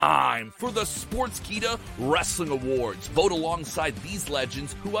time for the Sportskeeda Wrestling Awards. Vote alongside these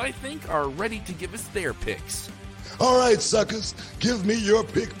legends who I think are ready to give us their picks. All right, suckers, give me your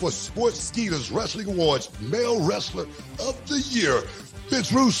pick for Sportskeeda's Wrestling Awards Male Wrestler of the Year.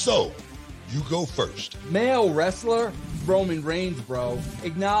 Vince Russo, you go first. Male wrestler? Roman Reigns, bro.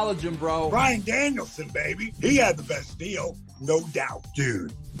 Acknowledge him, bro. Bryan Danielson, baby. He had the best deal, no doubt.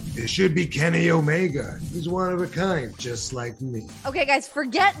 Dude, it should be Kenny Omega. He's one of a kind, just like me. Okay, guys,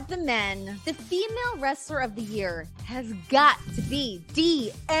 forget the men. The female wrestler of the year has got to be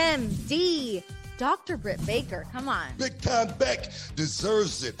DMD. Dr. Britt Baker, come on. Big Time Beck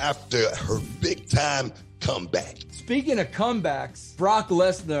deserves it after her big time comeback. Speaking of comebacks, Brock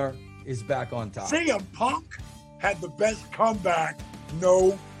Lesnar is back on top. CM Punk had the best comeback,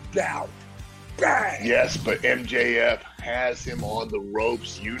 no doubt. Bang! Yes, but MJF has him on the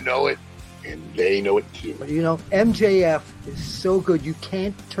ropes. You know it, and they know it too. You know, MJF is so good, you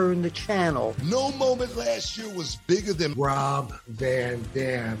can't turn the channel. No moment last year was bigger than Rob Van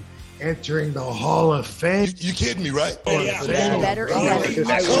Dam entering the Hall of Fame. You kidding me, right? Better and better. Come on, man. He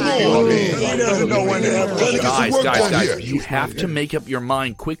doesn't know when to Guys, you have to make up your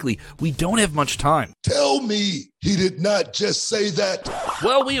mind quickly. We don't have much time. Tell me he did not just say that.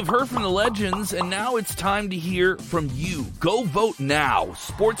 Well, we have heard from the legends, and now it's time to hear from you. Go vote now.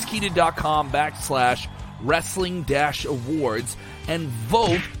 Sportskeeda.com/wrestling-awards and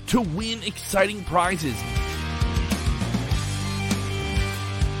vote to win exciting prizes.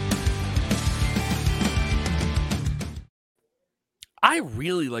 I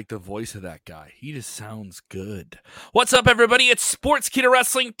really like the voice of that guy. He just sounds good. What's up, everybody? It's Sportskeeda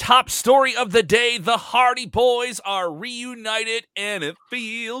Wrestling. Top story of the day. The Hardy Boys are reunited, and it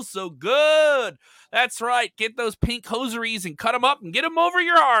feels so good. That's right. Get those pink hosieries and cut them up and get them over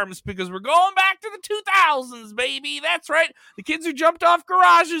your arms because we're going back to the 2000s, baby. That's right. The kids who jumped off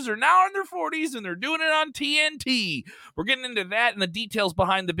garages are now in their 40s, and they're doing it on TNT. We're getting into that and the details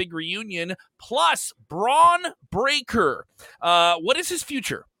behind the big reunion, plus Braun Breaker. What is his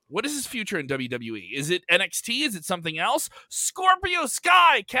future? What is his future in WWE? Is it NXT? Is it something else? Scorpio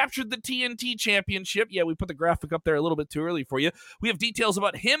Sky captured the TNT championship. Yeah, we put the graphic up there a little bit too early for you. We have details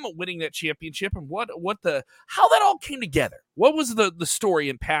about him winning that championship and how that all came together. What was the story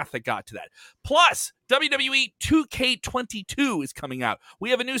and path that got to that? Plus, WWE 2K22 is coming out.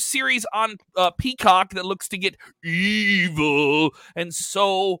 We have a new series on Peacock that looks to get evil and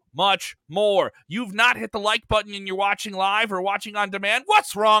so much more. You've not hit the like button and you're watching live or watching on demand.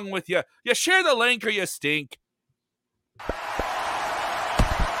 What's wrong with you? You share the link or you stink. Watch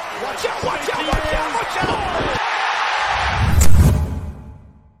out, watch out, watch out, watch out!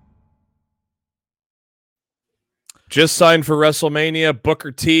 Just signed for WrestleMania,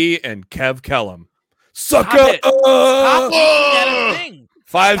 Booker T and Kev Kellum. Stop it. Stop making that a thing.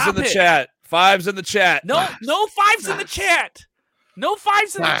 Fives Stop in the it. chat. Fives in the chat. No fives in the chat. No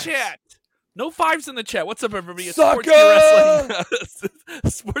fives in the chat. No fives in the chat. What's up, everybody? It's Sportskeeda Wrestling.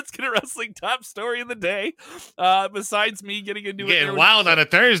 Sportskeeda Wrestling top story of the day. Besides me getting into it. Getting wild on a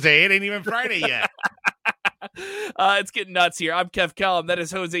Thursday. It ain't even Friday yet. It's getting nuts here. I'm Kev Kellum. That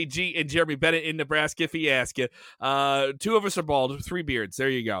is Jose G and Jeremy Bennett in Nebraska, if you ask you. Two of us are bald, 3 beards. There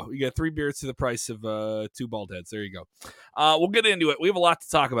you go. You get 3 beards to the price of 2 bald heads. There you go. We'll get into it. We have a lot to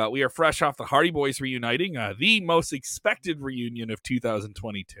talk about. We are fresh off the Hardy Boys reuniting, the most expected reunion of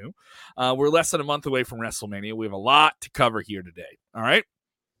 2022. We're less than a month away from WrestleMania. We have a lot to cover here today. All right?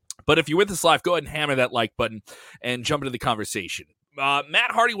 But if you're with us live, go ahead and hammer that like button and jump into the conversation.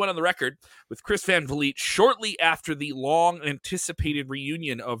 Matt Hardy went on the record with Chris Van Vliet shortly after the long-anticipated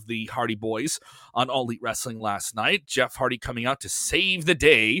reunion of the Hardy Boys on All Elite Wrestling last night. Jeff Hardy coming out to save the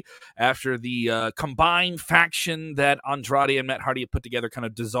day after the combined faction that Andrade and Matt Hardy had put together kind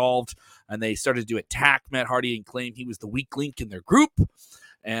of dissolved, and they started to attack Matt Hardy and claim he was the weak link in their group.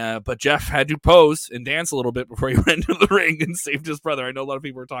 But Jeff had to pose and dance a little bit before he went into the ring and saved his brother. I know a lot of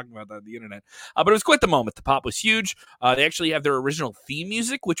people were talking about that on the internet. But it was quite the moment. The pop was huge. They actually have their original theme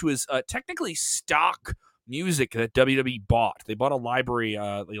music, which was technically stock music that WWE bought. They bought a library.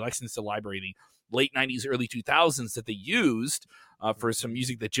 They licensed a library in the late 90s, early 2000s that they used for some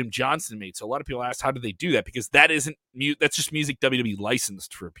music that Jim Johnson made. So a lot of people asked, how did they do that? Because that's just music WWE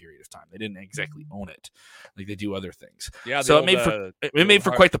licensed for a period of time. They didn't exactly own it like they do other things. Yeah, so it made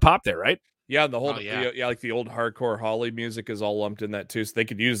for quite the pop there, right? Yeah, and the whole like the old hardcore Holly music is all lumped in that too. So they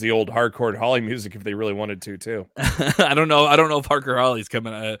could use the old hardcore Holly music if they really wanted to too. I don't know if Hardcore Holly's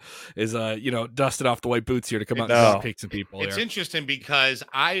coming dusted off the white boots here to come out and pick some people. It's interesting because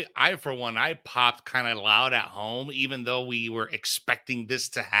I for one, I popped kind of loud at home, even though we were expecting this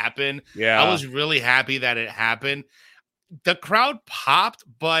to happen. Yeah, I was really happy that it happened. The crowd popped,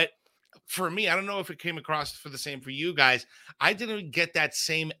 but for me, I don't know if it came across for the same for you guys. I didn't get that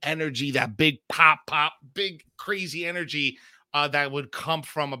same energy, that big pop, big crazy energy that would come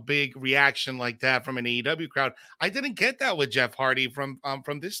from a big reaction like that from an AEW crowd. I didn't get that with Jeff Hardy from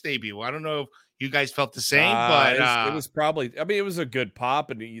this debut. I don't know if you guys felt the same, but it was probably. I mean, it was a good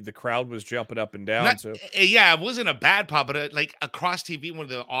pop, and the crowd was jumping up and down. Yeah, it wasn't a bad pop, but like across TV, when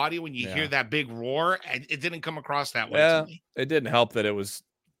the audio, when you hear that big roar, it didn't come across that way. Yeah, to me. It didn't help that it was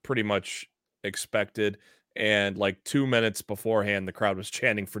pretty much expected, and like 2 minutes beforehand, the crowd was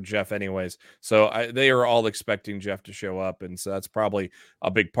chanting for Jeff, anyways. So they were all expecting Jeff to show up, and so that's probably a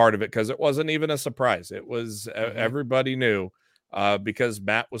big part of it because it wasn't even a surprise. It was everybody knew because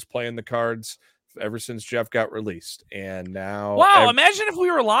Matt was playing the cards ever since Jeff got released, and now imagine if we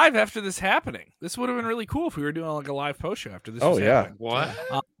were live after this happening. This would have been really cool if we were doing like a live post show after this. Happening. What?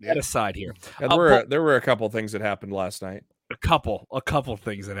 That aside here, there were a couple things that happened last night. A couple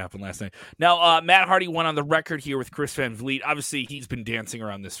things that happened last night. Now, Matt Hardy went on the record here with Chris Van Vliet. Obviously, he's been dancing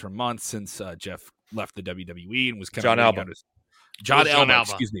around this for months since Jeff left the WWE and was kind John of Alba. John Alba.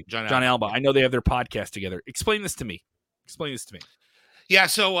 Excuse me, John Alba. I know they have their podcast together. Explain this to me. Yeah,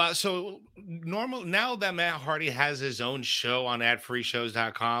 so normal now that Matt Hardy has his own show on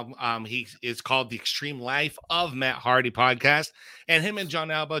adfreeshows.com, he is called The Extreme Life of Matt Hardy podcast, and him and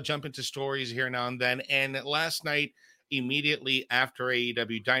John Alba jump into stories here now and then. And last night, immediately after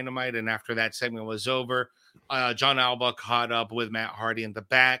AEW Dynamite and after that segment was over, John Alba caught up with Matt Hardy in the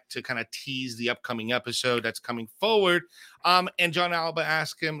back to kind of tease the upcoming episode that's coming forward. And John Alba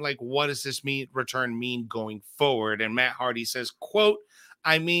asked him, like, what does this return mean going forward? And Matt Hardy says, quote,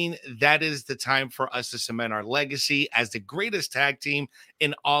 I mean, that is the time for us to cement our legacy as the greatest tag team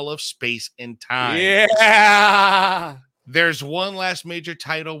in all of space and time. Yeah. There's one last major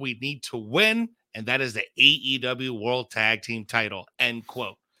title we need to win, and that is the AEW World Tag Team title, end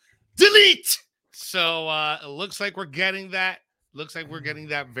quote. Delete! So it looks like we're getting that. Looks like we're getting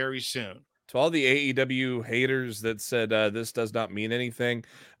that very soon. To all the AEW haters that said this does not mean anything,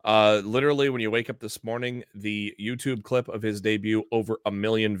 literally when you wake up this morning, the YouTube clip of his debut, over 1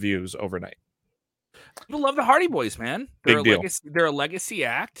 million views overnight. People love the Hardy Boys, man. They're a legacy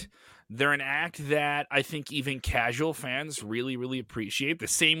act. They're an act that I think even casual fans really, really appreciate. The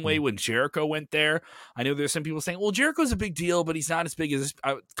same way when Jericho went there. I know there's some people saying, well, Jericho's a big deal, but he's not as big as this.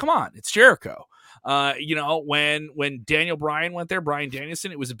 Come on, it's Jericho. When Daniel Bryan went there, Bryan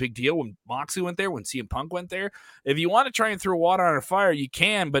Danielson, it was a big deal. When Moxley went there, when CM Punk went there, if you want to try and throw water on a fire, you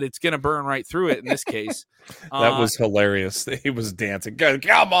can, but it's going to burn right through it in this case. That was hilarious. He was dancing.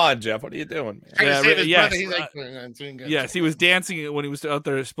 Come on, Jeff. What are you doing, man? Yes, he was dancing when he was out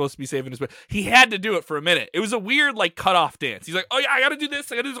there supposed to be saving his brother. He had to do it for a minute. It was a weird, like, cutoff dance. He's like, oh, yeah, I got to do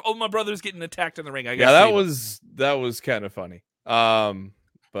this. I got to do this. Oh, my brother's getting attacked in the ring. That was kind of funny.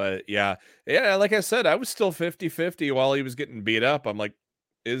 But yeah, like I said, I was still 50-50 while he was getting beat up. I'm like,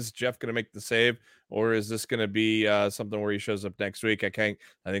 is Jeff going to make the save, or is this going to be something where he shows up next week? I think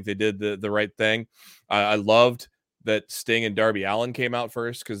they did the right thing. I loved that Sting and Darby Allin came out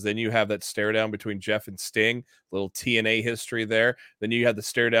first, because then you have that stare down between Jeff and Sting, little TNA history there. Then you had the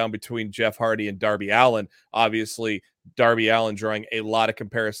stare down between Jeff Hardy and Darby Allin. Obviously, Darby Allin drawing a lot of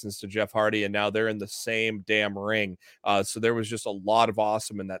comparisons to Jeff Hardy, and now they're in the same damn ring. So there was just a lot of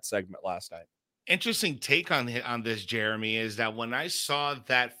awesome in that segment last night. Interesting take on this, Jeremy, is that when I saw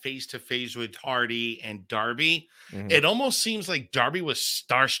that face-to-face with Hardy and Darby, it almost seems like Darby was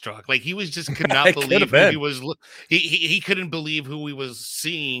starstruck. Like he was just could not believe who he was. He couldn't believe who he was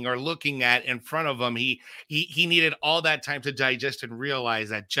seeing or looking at in front of him. He needed all that time to digest and realize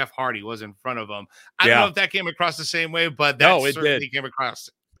that Jeff Hardy was in front of him. I don't know if that came across the same way, but that certainly came across.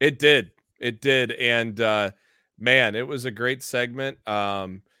 It did. And man, it was a great segment.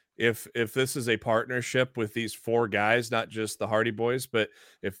 If this is a partnership with these four guys, not just the Hardy Boys, but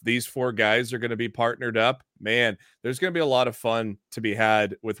if these four guys are going to be partnered up, man, there's going to be a lot of fun to be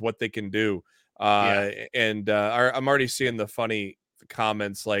had with what they can do. And I'm already seeing the funny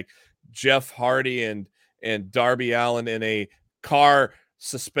comments like Jeff Hardy and Darby Allin in a car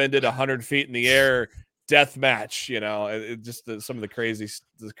suspended 100 feet in the air death match, just some of the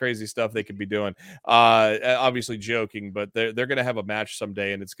crazy stuff they could be doing. Obviously joking, but they're going to have a match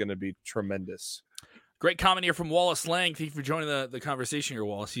someday, and it's going to be tremendous. Great comment here from Wallace Lang. Thank you for joining the conversation here,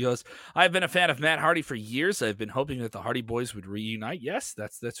 Wallace. He goes, I've been a fan of Matt Hardy for years. I've been hoping that the Hardy Boys would reunite. Yes,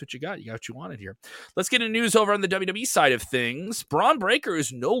 that's what you got. You got what you wanted here. Let's get into news over on the WWE side of things. Braun Breaker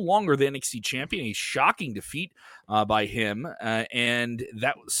is no longer the NXT champion. A shocking defeat by him, and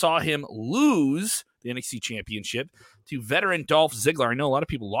that saw him lose the NXT championship to veteran Dolph Ziggler. I know a lot of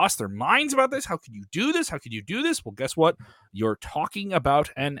people lost their minds about this. How could you do this? How could you do this? Well, guess what? You're talking about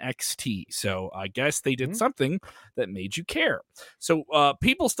NXT. So I guess they did something that made you care. So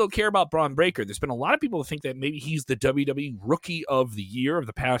people still care about Braun Breaker. There's been a lot of people who think that maybe he's the WWE Rookie of the Year of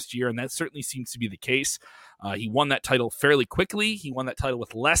the past year, and that certainly seems to be the case. He won that title fairly quickly. He won that title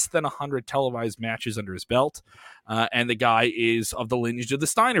with less than 100 televised matches under his belt. And the guy is of the lineage of the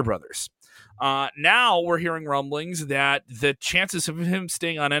Steiner brothers. Now we're hearing rumblings that the chances of him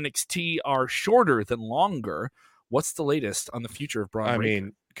staying on NXT are shorter than longer. What's the latest on the future of Braun Breaker? I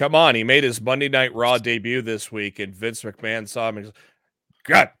mean, come on. He made his Monday Night Raw debut this week, and Vince McMahon saw him and goes,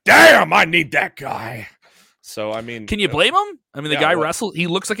 God damn, I need that guy. So, I mean, can you blame him? I mean, the guy wrestled. He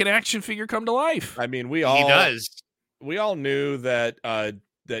looks like an action figure come to life. I mean, we all knew that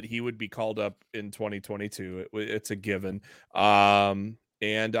that he would be called up in 2022. It's a given.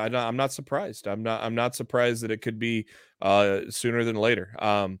 And I'm not surprised. I'm not surprised that it could be sooner than later.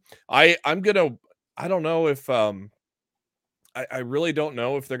 I don't know if I really don't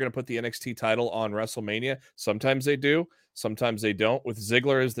know if they're gonna put the NXT title on WrestleMania. Sometimes they do, sometimes they don't. With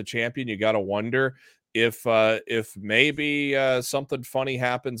Ziggler as the champion, you gotta wonder if maybe something funny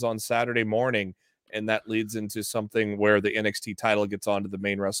happens on Saturday morning and that leads into something where the NXT title gets onto the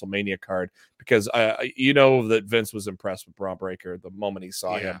main WrestleMania card, because you know that Vince was impressed with Braun Breaker the moment he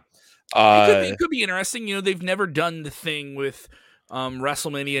saw him. It could be interesting. You know, they've never done the thing with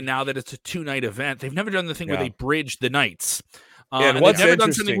WrestleMania now that it's a 2-night event. They've never done the thing where they bridge the nights. And they've never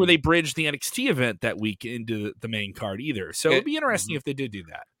done something where they bridge the NXT event that week into the main card either. So it'd be interesting if they did do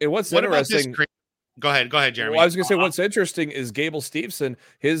that. And what's interesting... Go ahead, Jeremy. Well, I was going to say what's interesting is Gable Steveson,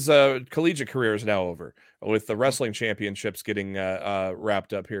 his collegiate career is now over with the wrestling championships getting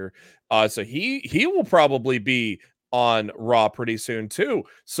wrapped up here. So he will probably be on Raw pretty soon too.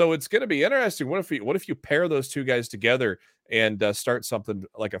 So it's going to be interesting. What if you pair those two guys together and start something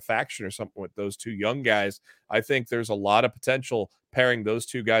like a faction or something with those two young guys? I think there's a lot of potential pairing those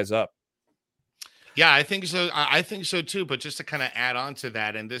two guys up. Yeah, I think so. I think so too. But just to kind of add on to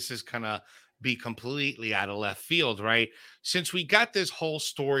that, and this is kind of be completely out of left field, right? Since we got this whole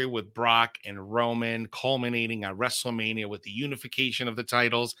story with Brock and Roman culminating at WrestleMania with the unification of the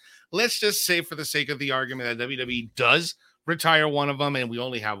titles, let's just say for the sake of the argument that WWE does retire one of them and we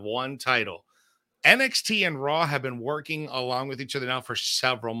only have one title. NXT and Raw have been working along with each other now for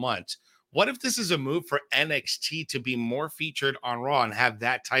several months. What if this is a move for NXT to be more featured on Raw and have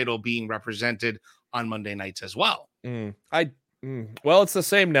that title being represented on Monday nights as well? Well, it's the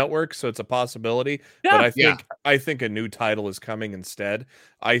same network, so it's a possibility. Yeah, but I think a new title is coming instead.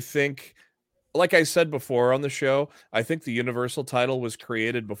 I think, like I said before on the show, I think the Universal title was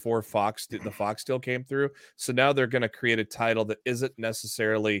created before the Fox deal came through. So now they're going to create a title that isn't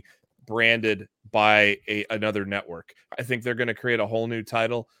necessarily branded by another network. I think they're going to create a whole new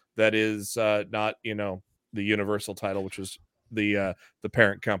title that is not, the Universal title, which is the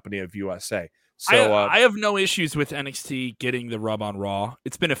parent company of USA. So I have no issues with NXT getting the rub on Raw.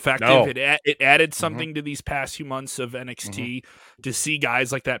 It's been effective. No. It added something to these past few months of NXT to see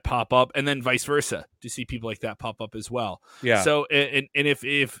guys like that pop up, and then vice versa to see people like that pop up as well. Yeah. So and if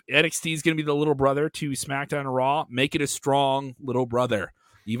NXT is going to be the little brother to SmackDown and Raw, make it a strong little brother.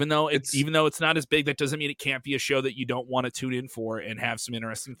 Even though it's not as big, that doesn't mean it can't be a show that you don't want to tune in for and have some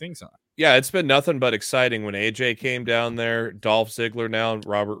interesting things on. Yeah, it's been nothing but exciting when AJ came down there, Dolph Ziggler now,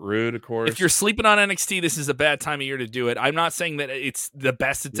 Robert Roode, of course. If you're sleeping on NXT, this is a bad time of year to do it. I'm not saying that it's the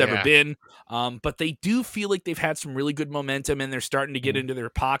best it's ever been, but they do feel like they've had some really good momentum, and they're starting to get into their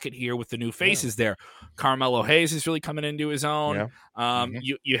pocket here with the new faces there. Carmelo Hayes is really coming into his own. Yeah.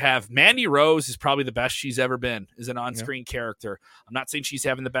 You have Mandy Rose is probably the best she's ever been as an on-screen character. I'm not saying she's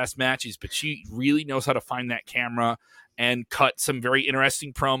having the best matches, but she really knows how to find that camera and cut some very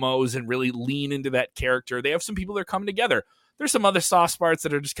interesting promos and really lean into that character. They have some people that are coming together. There's some other soft spots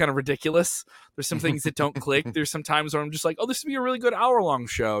that are just kind of ridiculous. There's some things that don't click. There's some times where I'm just like, oh, this would be a really good hour-long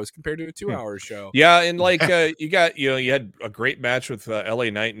show as compared to a 2-hour show. Yeah, and like you had a great match with LA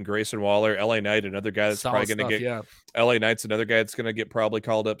Knight and Grayson Waller. LA Knight, another guy that's probably going to get LA Knight's another guy that's going to get probably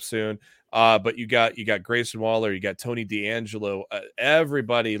called up soon. But you got Grayson Waller, you got Tony D'Angelo,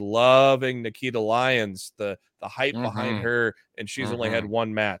 everybody loving Nikita Lyons, the hype behind her, and she's only had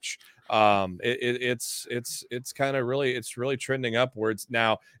one match. It's kind of really trending upwards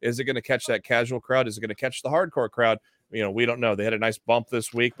now. Is it going to catch that casual crowd? Is it going to catch the hardcore crowd? We don't know. They had a nice bump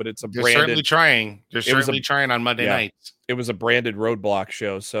this week, but it's They're certainly trying. They're certainly trying on Monday nights. It was a branded roadblock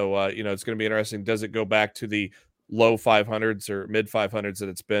show, so it's going to be interesting. Does it go back to the low 500s or mid 500s that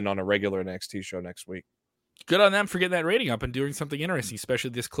it's been on a regular NXT show next week? Good on them for getting that rating up and doing something interesting, especially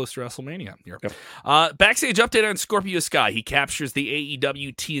this close to WrestleMania here. Backstage update on Scorpio Sky. He captures the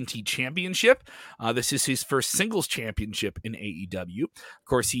AEW TNT Championship. This is his first singles championship in AEW. Of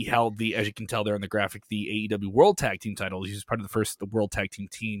course, he held as you can tell there on the graphic, the AEW World Tag Team title. He was part of the World Tag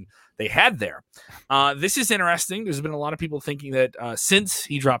Team they had there. This is interesting. There's been a lot of people thinking that since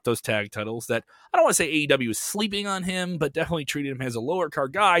he dropped those tag titles, that I don't want to say AEW is sleeping on him, but definitely treated him as a lower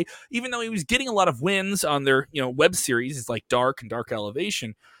card guy, even though he was getting a lot of wins on their web series. It's like Dark and Dark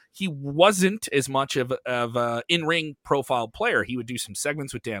Elevation. He wasn't as much of a in-ring profile player. He would do some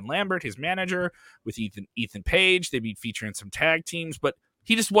segments with Dan Lambert, his manager, with Ethan Page. They'd be featuring some tag teams, but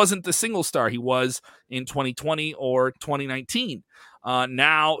he just wasn't the single star he was in 2020 or 2019.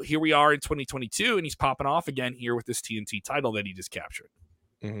 Now, here we are in 2022, and he's popping off again here with this TNT title that he just captured.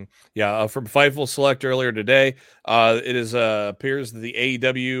 Mm-hmm. Yeah, from Fightful Select earlier today, it is appears that the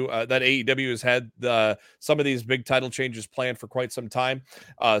AEW has had some of these big title changes planned for quite some time.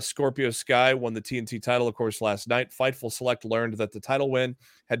 Scorpio Sky won the TNT title, of course, last night. Fightful Select learned that the title win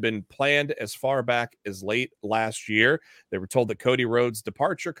had been planned as far back as late last year. They were told that Cody Rhodes'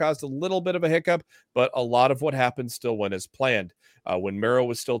 departure caused a little bit of a hiccup, but a lot of what happened still went as planned. When Miro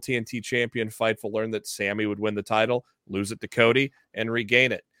was still TNT champion, Fightful learned that Sammy would win the title, lose it to Cody, and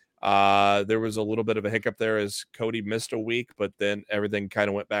regain it. There was a little bit of a hiccup there as Cody missed a week, but then everything kind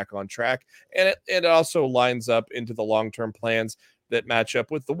of went back on track. And it also lines up into the long-term plans that match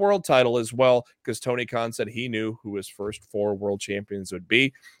up with the world title as well, because Tony Khan said he knew who his first 4 world champions would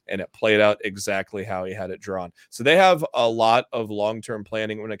be, and it played out exactly how he had it drawn. So they have a lot of long-term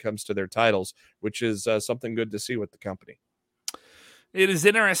planning when it comes to their titles, which is something good to see with the company. It is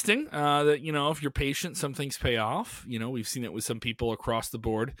interesting that, if you're patient, some things pay off. We've seen it with some people across the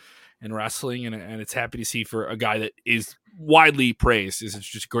board in wrestling, and it's happy to see for a guy that is widely praised. Is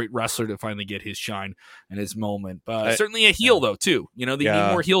just a great wrestler to finally get his shine and his moment. But certainly a heel, though, too. They need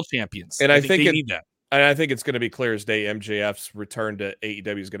more heel champions. And I think they need that. And I think it's going to be clear as day MJF's return to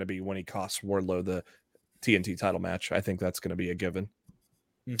AEW is going to be when he costs Wardlow the TNT title match. I think that's going to be a given.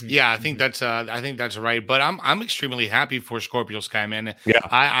 Mm-hmm. Yeah, I think that's right. But I'm extremely happy for Scorpio Sky, man. Yeah,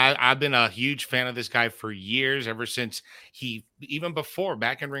 I've been a huge fan of this guy for years, ever since even before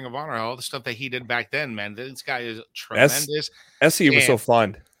back in Ring of Honor, all the stuff that he did back then, man. This guy is tremendous. SC was so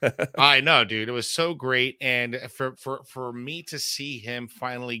fun. I know, dude. It was so great, and for me to see him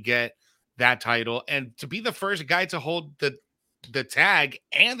finally get that title and to be the first guy to hold the tag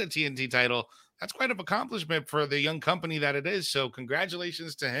and the TNT title. That's quite an accomplishment for the young company that it is. So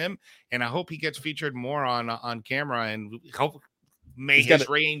congratulations to him. And I hope he gets featured more on camera, and hope his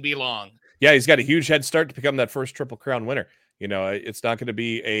reign be long. Yeah, he's got a huge head start to become that first Triple Crown winner. It's not going to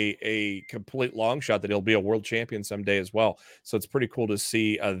be a complete long shot that he'll be a world champion someday as well. So it's pretty cool to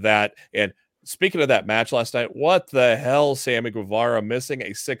see that. And speaking of that match last night, what the hell, Sammy Guevara missing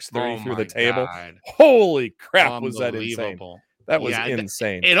a 630 through the table. God. Holy crap, was that insane. That was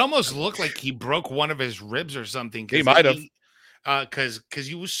insane. It almost looked like he broke one of his ribs or something. He might have. Because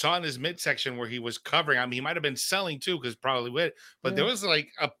you saw in his midsection where he was covering. I mean, he might have been selling too, because probably would. But there was like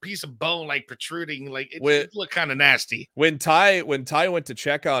a piece of bone like protruding. Like it looked kind of nasty. When Ty went to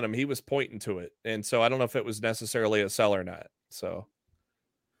check on him, he was pointing to it. And so I don't know if it was necessarily a sell or not. So.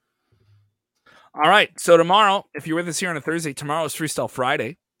 All right. So tomorrow, if you're with us here on a Thursday, tomorrow is Freestyle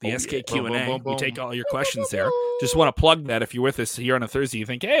Friday. The SK Q&A. We take all your questions there. Just want to plug that if you're with us here on a Thursday, you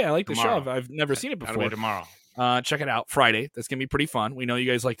think, hey, I like the show. I've never seen it before. Tomorrow. Check it out Friday. That's going to be pretty fun. We know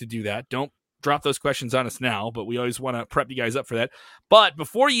you guys like to do that. Don't drop those questions on us now, but we always want to prep you guys up for that. But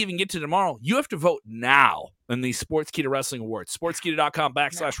before you even get to tomorrow, you have to vote now in the Sportskeeda Wrestling Awards.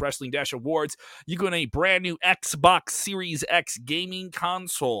 Sportskeeda.com/wrestling-awards. You can win a brand new Xbox Series X gaming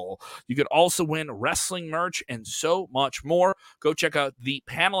console. You could also win wrestling merch and so much more. Go check out the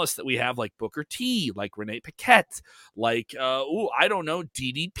panelists that we have, like Booker T, like Renee Paquette, like,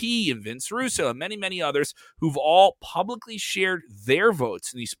 DDP and Vince Russo, and many, many others who've all publicly shared their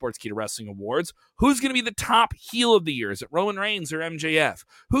votes in the Sportskeeda Wrestling Awards. Who's going to be the top heel of the year? Is it Roman Reigns or MJF?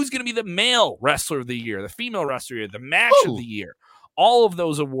 Who's going to be the male wrestler of the year, the female wrestler of the year, the match of the year? All of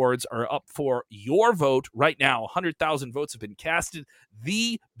those awards are up for your vote right now. 100,000 votes have been casted.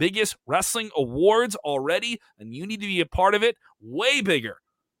 The biggest wrestling awards already, and you need to be a part of it. Way bigger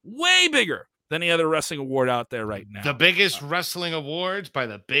than any other wrestling award out there right now. The biggest wrestling awards by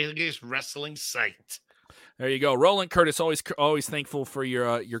the biggest wrestling site. There you go. Roland Curtis, always thankful for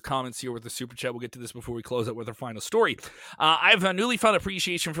your comments here with the Super Chat. We'll get to this before we close out with our final story. I have a newly found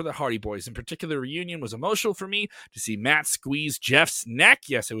appreciation for the Hardy Boys. In particular, the reunion was emotional for me to see Matt squeeze Jeff's neck.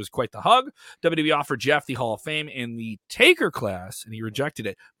 Yes, it was quite the hug. WWE offered Jeff the Hall of Fame in the Taker class, and he rejected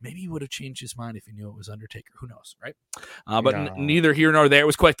it. Maybe he would have changed his mind if he knew it was Undertaker. Who knows, right? But neither here nor there. It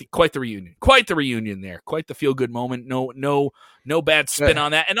was quite the reunion. Quite the reunion there. Quite the feel-good moment. No bad spin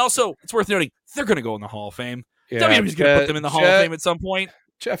on that. And also, it's worth noting, they're going to go in the Hall of Fame. Yeah, WWE's going to put them in the Hall of Fame at some point.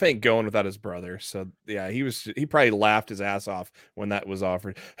 Jeff ain't going without his brother. So, yeah, he probably laughed his ass off when that was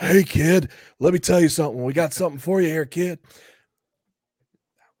offered. Hey, kid, let me tell you something. We got something for you here, kid.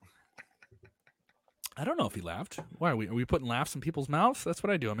 I don't know if he laughed. Why are we putting laughs in people's mouths? That's what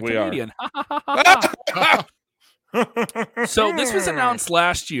I do. I'm a comedian. So this was announced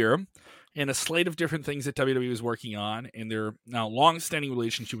last year in a slate of different things that WWE was working on in their now long-standing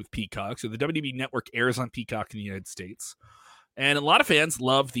relationship with Peacock. So the WWE network airs on Peacock in the United States. And a lot of fans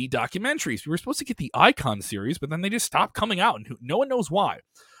love the documentaries. We were supposed to get the Icon series, but then they just stopped coming out, and no one knows why.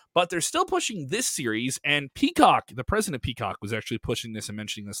 But they're still pushing this series, and Peacock, the president of Peacock, was actually pushing this and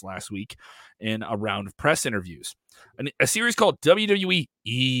mentioning this last week in a round of press interviews. A series called WWE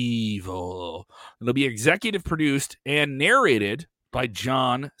Evil. It'll be executive produced and narrated by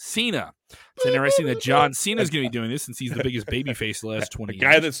John Cena. It's interesting that John Cena is going to be doing this since he's the biggest babyface the last 20 years. A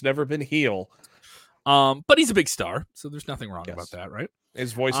guy that's never been heel. But he's a big star, so there's nothing wrong about that, right?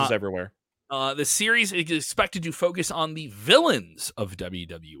 His voice is everywhere. The series is expected to focus on the villains of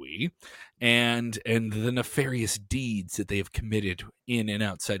WWE and the nefarious deeds that they have committed in and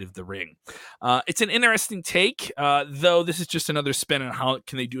outside of the ring. It's an interesting take, though this is just another spin on how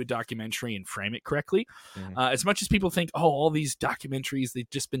can they do a documentary and frame it correctly. As much as people think, all these documentaries, they've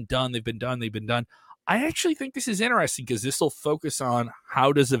just been done, they've been done. I actually think this is interesting because this will focus on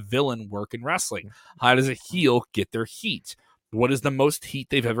how does a villain work in wrestling? How does a heel get their heat? What is the most heat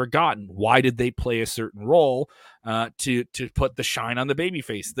they've ever gotten? Why did they play a certain role to put the shine on the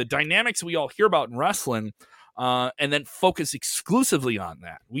babyface? The dynamics we all hear about in wrestling, and then focus exclusively on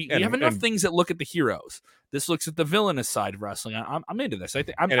that. We have enough things that look at the heroes. This looks at the villainous side of wrestling. I'm into this. I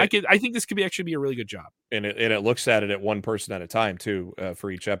think this could actually be a really good job. And it looks at it at one person at a time too for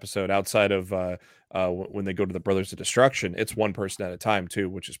each episode. Outside of when they go to the Brothers of Destruction, it's one person at a time too,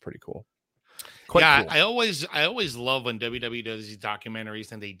 which is pretty cool. Cool. I always love when WWE does these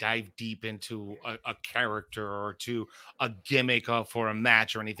documentaries and they dive deep into a character or to a gimmick for a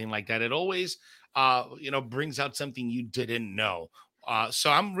match or anything like that. It always brings out something you didn't know. So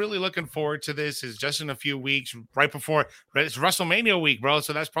I'm really looking forward to this. It's just in a few weeks, right before it's WrestleMania week, bro.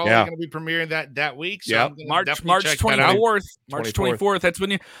 So that's probably going to be premiering that week. So March 24th. March 24th. That's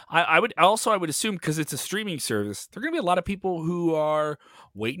when I would assume, because it's a streaming service, there are going to be a lot of people who are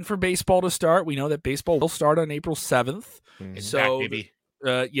waiting for baseball to start. We know that baseball will start on April 7th. It's so back,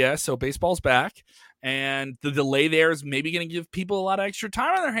 baby. So baseball's back. And the delay there is maybe going to give people a lot of extra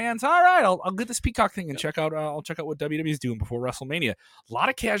time on their hands. All right, I'll get this Peacock thing and check out. I'll check out what WWE is doing before WrestleMania. A lot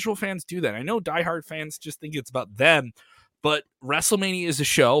of casual fans do that. I know diehard fans just think it's about them, but WrestleMania is a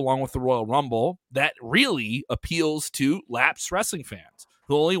show, along with the Royal Rumble, that really appeals to lapsed wrestling fans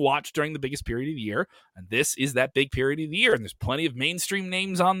who only watch during the biggest period of the year. And this is that big period of the year. And there's plenty of mainstream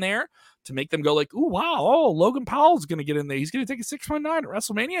names on there to make them go like, ooh, wow, Logan Paul's going to get in there. He's going to take a 619 at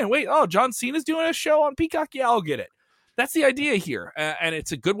WrestleMania. And wait, John Cena's doing a show on Peacock? Yeah, I'll get it. That's the idea here. And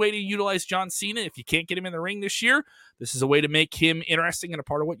it's a good way to utilize John Cena. If you can't get him in the ring this year, this is a way to make him interesting and a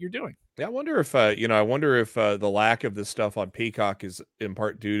part of what you're doing. Yeah, I wonder if, the lack of this stuff on Peacock is in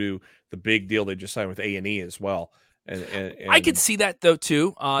part due to the big deal they just signed with A&E as well. And I could see that though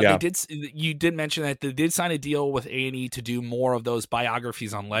too. You did mention that they did sign a deal with A&E to do more of those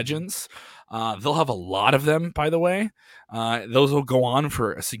biographies on legends. They'll have a lot of them, by the way. Those will go on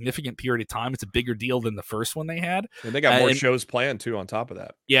for a significant period of time. It's a bigger deal than the first one they had. And they got more shows planned too on top of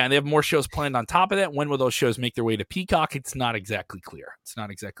that. Yeah, and they have more shows planned on top of that. When will those shows make their way to Peacock? It's not exactly clear. It's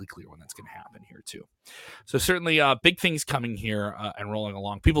not exactly clear when that's going to happen here too. So certainly big things coming here and rolling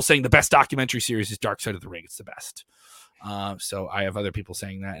along. People saying the best documentary series is Dark Side of the Ring. It's the best. So I have other people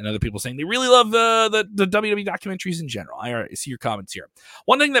saying that, and other people saying they really love the WWE documentaries in general. I see your comments here.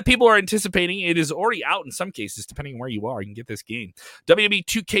 One thing that people are anticipating, it is already out in some cases, depending on where you are, you can get this game. WWE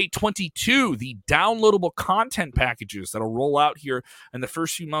 2K22, the downloadable content packages that'll roll out here in the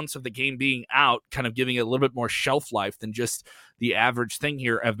first few months of the game being out, kind of giving it a little bit more shelf life than just the average thing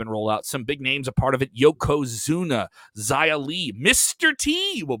here have been rolled out. Some big names a part of it. Yokozuna, Xia Li, Mr.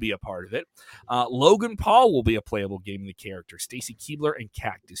 T will be a part of it. Logan Paul will be a playable game in the character. Stacy Keibler and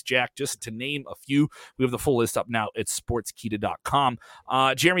Cactus Jack, just to name a few. We have the full list up now at sportskeeda.com.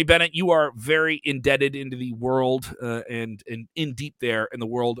 Jeremy Bennett, you are very indebted into the world and in deep there in the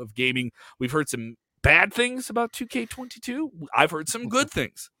world of gaming. We've heard some bad things about 2K22. I've heard some good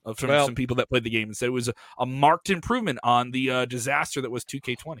things from some people that played the game and said it was a marked improvement on the disaster that was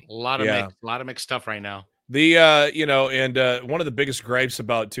 2K20. A lot of mixed stuff right now. The one of the biggest gripes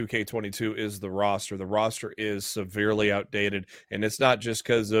about 2K22 is the roster. The roster is severely outdated, and it's not just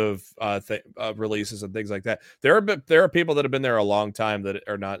because of releases and things like that. There are people that have been there a long time that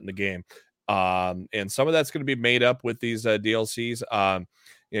are not in the game, and some of that's going to be made up with these DLCs.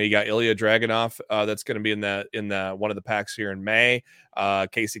 You got Ilya Dragunov that's going to be in the one of the packs here in May.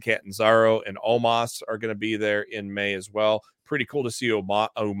 Casey Catanzaro and Omos are going to be there in May as well. Pretty cool to see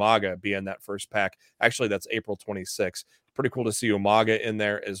Umaga be in that first pack. Actually, that's April 26th. Pretty cool to see Umaga in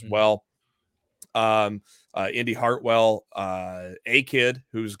there as well. Indy Hartwell, A-Kid,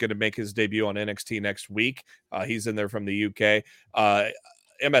 who's going to make his debut on NXT next week. He's in there from the UK.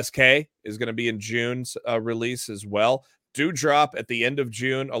 MSK is going to be in June's release as well. Doudrop at the end of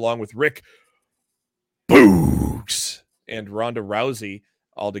June, along with Rick Boogs and Ronda Rousey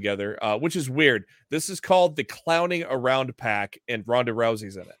all together, which is weird. This is called the Clowning Around Pack, and Ronda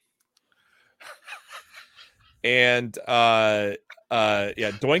Rousey's in it. And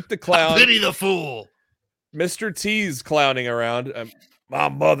Doink the Clown, Pity the Fool, Mr. T's clowning around, my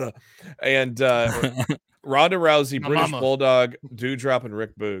mother, and Ronda Rousey, British Bulldog, Doudrop, and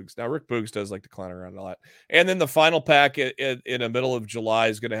Rick Boogs. Now, Rick Boogs does like to clown around a lot. And then the final pack in the middle of July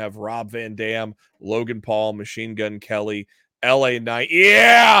is going to have Rob Van Dam, Logan Paul, Machine Gun Kelly, LA Knight,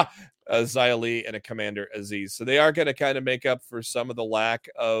 Xia Li, and a Commander Aziz. So they are going to kind of make up for some of the lack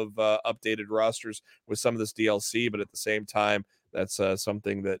of updated rosters with some of this DLC, but at the same time, that's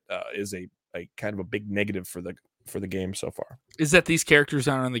something that is a kind of a big negative for the game so far. Is that these characters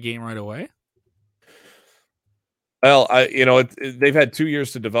aren't in the game right away? Well, they've had 2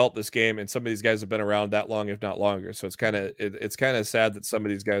 years to develop this game, and some of these guys have been around that long, if not longer. So it's kind of sad that some of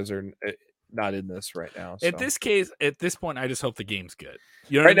these guys are not in this right now. So. At this point, I just hope the game's good.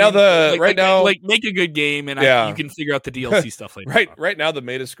 You know right now, now, make a good game, and you can figure out the DLC stuff later. Right now, the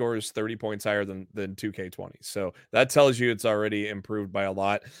meta score is 30 points higher than 2K20, so that tells you it's already improved by a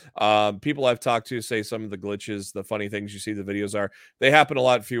lot. People I've talked to say some of the glitches, the funny things you see the videos they happen a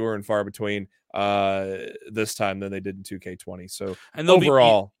lot fewer and far between this time than they did in 2K20. So and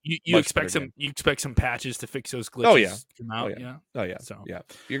overall, you expect some patches to fix those glitches. So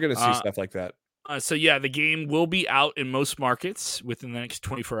you're gonna see stuff like that. The game will be out in most markets within the next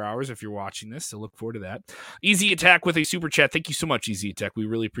 24 hours if you're watching this, so look forward to that. Easy Attack with a super chat. Thank you so much, Easy Attack. We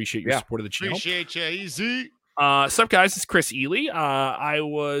really appreciate your support of the channel. Appreciate you, Easy. Sup, guys? It's Chris Ely. I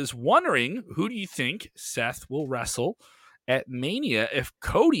was wondering, who do you think Seth will wrestle at Mania if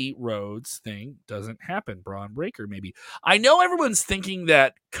Cody Rhodes thing doesn't happen? Braun Breaker, maybe. I know everyone's thinking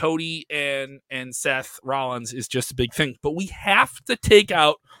that Cody and Seth Rollins is just a big thing, but we have to take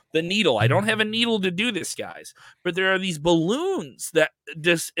out the needle. I don't have a needle to do this, guys, but there are these balloons that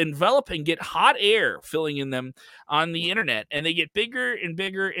just envelop and get hot air filling in them on the internet, and they get bigger and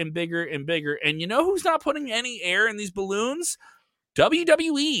bigger and bigger and bigger. And you know who's not putting any air in these balloons?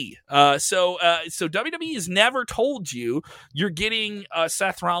 WWE. So WWE has never told you you're getting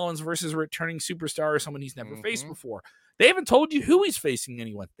Seth Rollins versus a returning superstar or someone he's never faced before. They haven't told you who he's facing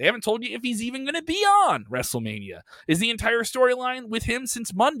anyone. They haven't told you if he's even going to be on WrestleMania. Is the entire storyline with him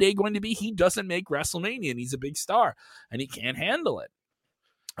since Monday going to be he doesn't make WrestleMania and he's a big star and he can't handle it?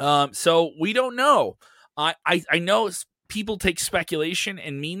 So we don't know. I know people take speculation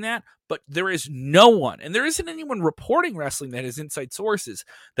and mean that, but there is no one, and there isn't anyone reporting wrestling that has inside sources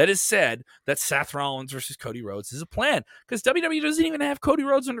that has said that Seth Rollins versus Cody Rhodes is a plan, because WWE doesn't even have Cody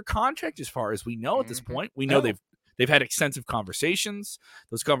Rhodes under contract as far as we know at this point. We know they've had extensive conversations.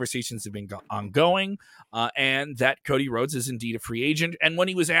 Those conversations have been ongoing, and that Cody Rhodes is indeed a free agent. And when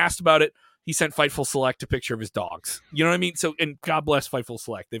he was asked about it, he sent Fightful Select a picture of his dogs. You know what I mean? So, and God bless Fightful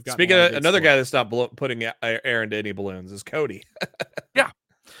Select. They've got speaking of another guy that's not putting air into any balloons is Cody. Yeah.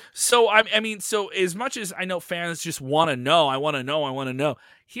 So I mean, so as much as I know fans just want to know, I want to know.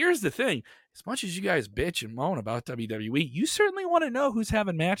 Here's the thing: as much as you guys bitch and moan about WWE, you certainly want to know who's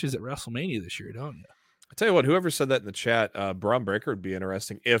having matches at WrestleMania this year, don't you? I tell you what, whoever said that in the chat, Braun Breaker would be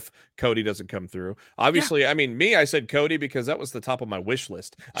interesting if Cody doesn't come through. Obviously, I mean, I said Cody because that was the top of my wish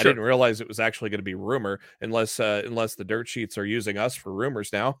list. Sure. I didn't realize it was actually going to be rumor unless the dirt sheets are using us for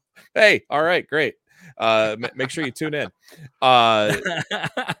rumors now. Hey, all right, great. Make sure you tune in.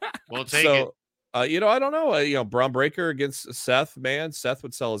 We'll take it. I don't know. Braun Breaker against Seth, man. Seth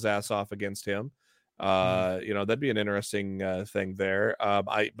would sell his ass off against him. That'd be an interesting thing there.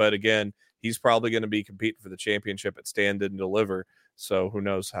 But again, he's probably going to be competing for the championship at Stand and Deliver. So who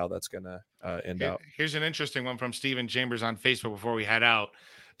knows how that's going to end out. Here's an interesting one from Steven Chambers on Facebook before we head out.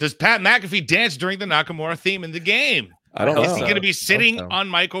 Does Pat McAfee dance during the Nakamura theme in the game? I don't know. Is he going to be sitting on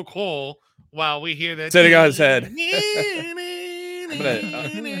Michael Cole while we hear that? Sitting on his head.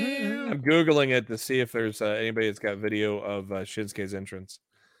 I'm Googling it to see if there's anybody that's got video of Shinsuke's entrance.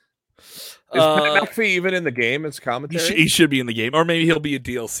 Is Pat McAfee even in the game as commentary? He should be in the game, or maybe he'll be a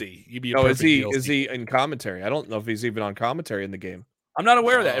DLC. Is he in commentary? I don't know if he's even on commentary in the game. I'm not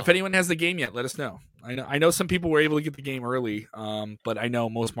aware of that. If anyone has the game yet, let us know. I know some people were able to get the game early, but I know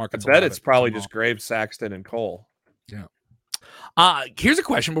most markets. I bet it's probably just Graves, Saxton, and Cole. Yeah. Here's a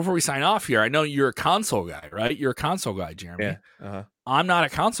question before we sign off here. I know you're a console guy, right? You're a console guy, Jeremy. Yeah. Uh-huh. I'm not a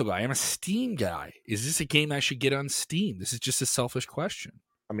console guy. I'm a Steam guy. Is this a game I should get on Steam? This is just a selfish question.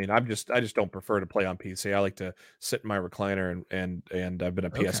 I mean, I just don't prefer to play on PC. I like to sit in my recliner and I've been a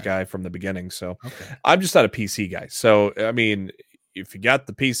PS guy from the beginning. So I'm just not a PC guy. So, I mean, if you got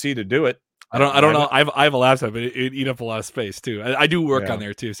the PC to do it, I don't know. I have a laptop, but it eat up a lot of space too. I do work on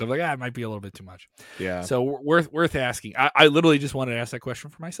there too, so I'm like, it might be a little bit too much. Yeah. So worth asking. I literally just wanted to ask that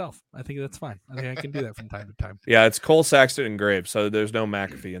question for myself. I think that's fine. I think I can do that from time to time. Yeah, it's Cole, Saxton, and Graves. So there's no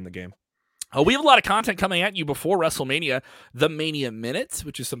McAfee in the game. We have a lot of content coming at you before WrestleMania, the Mania Minutes,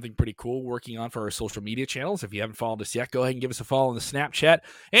 which is something pretty cool working on for our social media channels. If you haven't followed us yet, go ahead and give us a follow on the Snapchat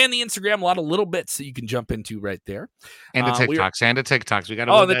and the Instagram. A lot of little bits that you can jump into right there. And the TikToks. We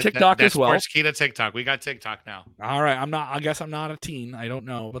got the TikTok as well. Sportskeeda TikTok. We got TikTok now. All right. I guess I'm not a teen. I don't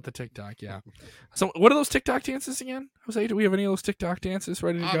know about the TikTok. Yeah. So what are those TikTok dances again? Jose, do we have any of those TikTok dances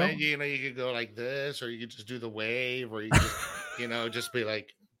ready to go? Man, you could go like this, or you could just do the wave, or you could just be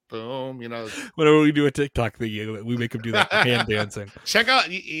like, boom, whenever we do a TikTok thing, we make them do that hand dancing. Check out,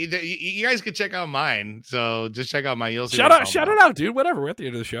 you guys can check out mine. So just check out mine. You'll see. Shout it out, dude. Whatever. We're at the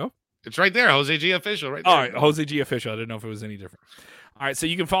end of the show. It's right there, Jose G Official, right there. All right, Jose G Official. I didn't know if it was any different. All right, so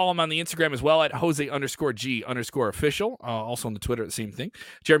you can follow him on the Instagram as well at Jose_G_official. Also on the Twitter, the same thing.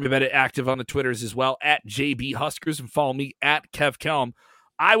 Jeremy Bennett active on the Twitters as well at JB Huskers, and follow me at Kev Kelm.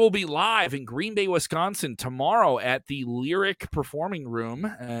 I will be live in Green Bay, Wisconsin tomorrow at the Lyric Performing Room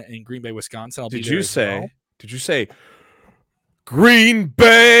in Green Bay, Wisconsin. Did you say Green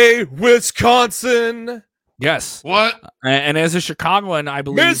Bay, Wisconsin? Yes. What? And as a Chicagoan, I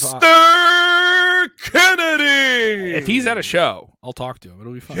believe Mr. Kennedy. If he's at a show, I'll talk to him.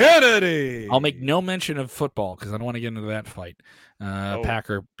 It'll be fun. Kennedy. I'll make no mention of football because I don't want to get into that fight.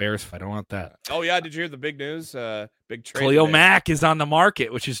 Packer-Bears fight. I don't want that. Oh, yeah. Did you hear the big news? Big trade. Khalil Mack is on the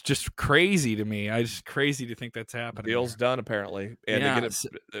market, which is just crazy to me. It's just crazy to think that's happening. Deal's done, apparently. And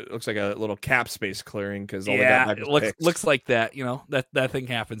it looks like a little cap space clearing because all it looks like that. That thing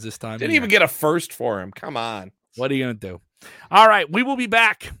happens this time. Didn't even get a first for him. Come on. What are you going to do? All right, we will be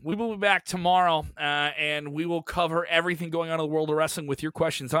back. We will be back tomorrow, and we will cover everything going on in the world of wrestling with your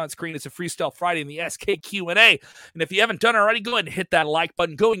questions on screen. It's a Freestyle Friday in the SK Q&A. And if you haven't done it already, go ahead and hit that like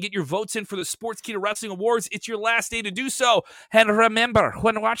button. Go and get your votes in for the Sportskeeda Wrestling Awards. It's your last day to do so. And remember,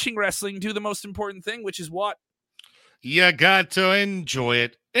 when watching wrestling, do the most important thing, which is what? You got to enjoy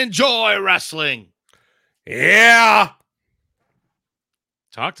it. Enjoy wrestling. Yeah.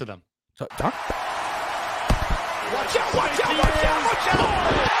 Talk to them. Talk. Watch out, watch out, watch out, watch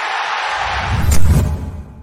out!